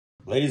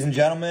Ladies and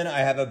gentlemen, I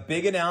have a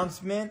big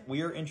announcement.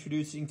 We are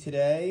introducing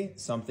today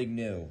something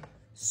new.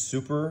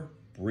 Super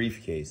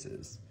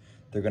briefcases.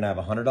 They're going to have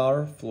a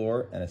 $100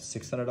 floor and a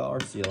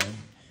 $600 ceiling.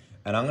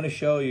 And I'm going to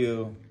show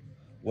you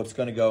what's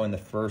going to go in the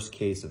first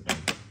case of them.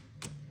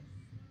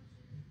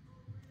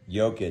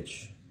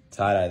 Jokic,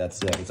 tie-dye,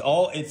 that's it.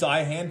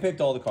 I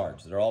handpicked all the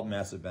cards. They're all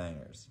massive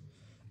bangers.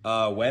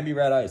 Wemby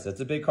Red Ice, that's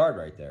a big card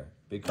right there.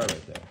 Big card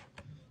right there.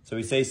 So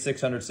we say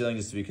 600 ceiling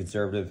just to be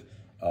conservative.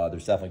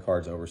 There's definitely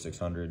cards over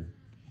 600.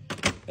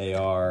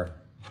 AR,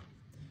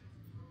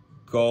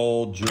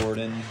 Gold,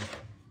 Jordan,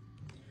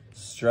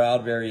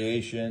 Stroud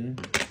Variation,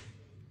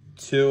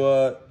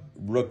 Tua,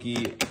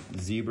 Rookie,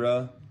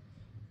 Zebra,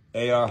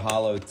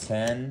 𝐅𝐫𝐤𝐧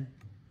 10,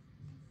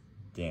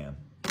 damn,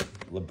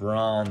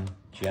 LeBron,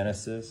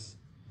 Genesis,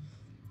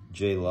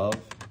 J Love,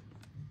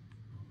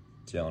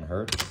 Jalen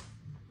Hurts.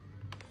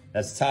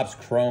 That's Topps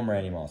Chrome,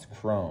 Randy Moss,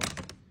 Chrome.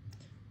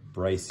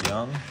 Bryce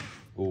Young,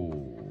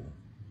 ooh.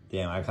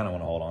 Damn, I kind of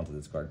want to hold on to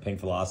this card. Pink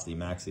Velocity,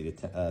 Maxi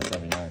to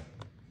 79.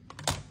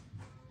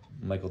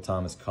 Michael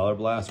Thomas, Color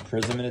Blast,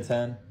 Prism in a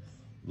 10.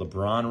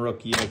 LeBron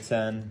Rookie in a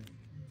 10.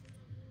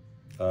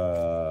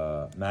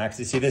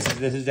 Maxi, see, this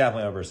is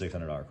definitely over a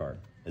 $600 card.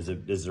 This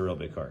is a real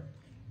big card.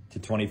 To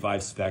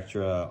 25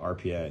 Spectra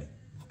RPA.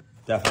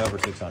 Definitely over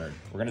 600.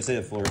 We're going to say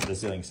the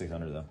ceiling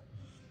 600 though.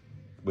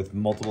 With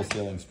multiple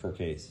ceilings per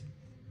case.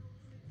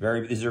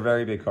 These are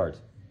very big cards.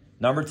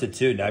 Number to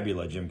 2,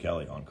 Nebula, Jim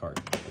Kelly on card.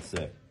 That's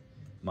sick.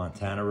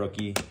 Montana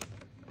Rookie,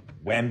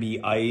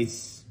 Wemby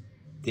Ice.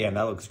 Damn,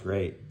 that looks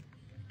great.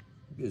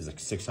 This is like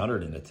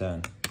 600 into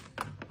 10.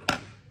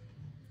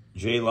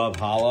 J Love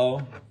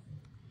Hollow,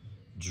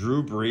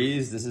 Drew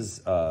Brees. This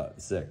is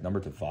sick. Number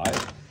to 5.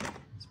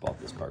 Let's pop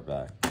this card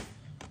back.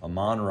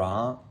 Amon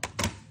Ra,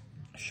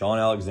 Sean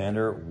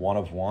Alexander, 1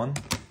 of 1.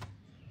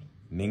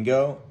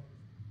 Mingo,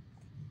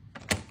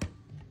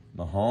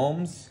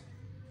 Mahomes,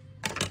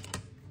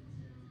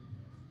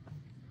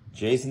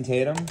 Jason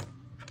Tatum.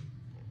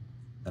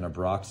 And a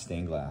Brock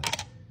stained glass.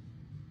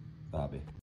 Bobby.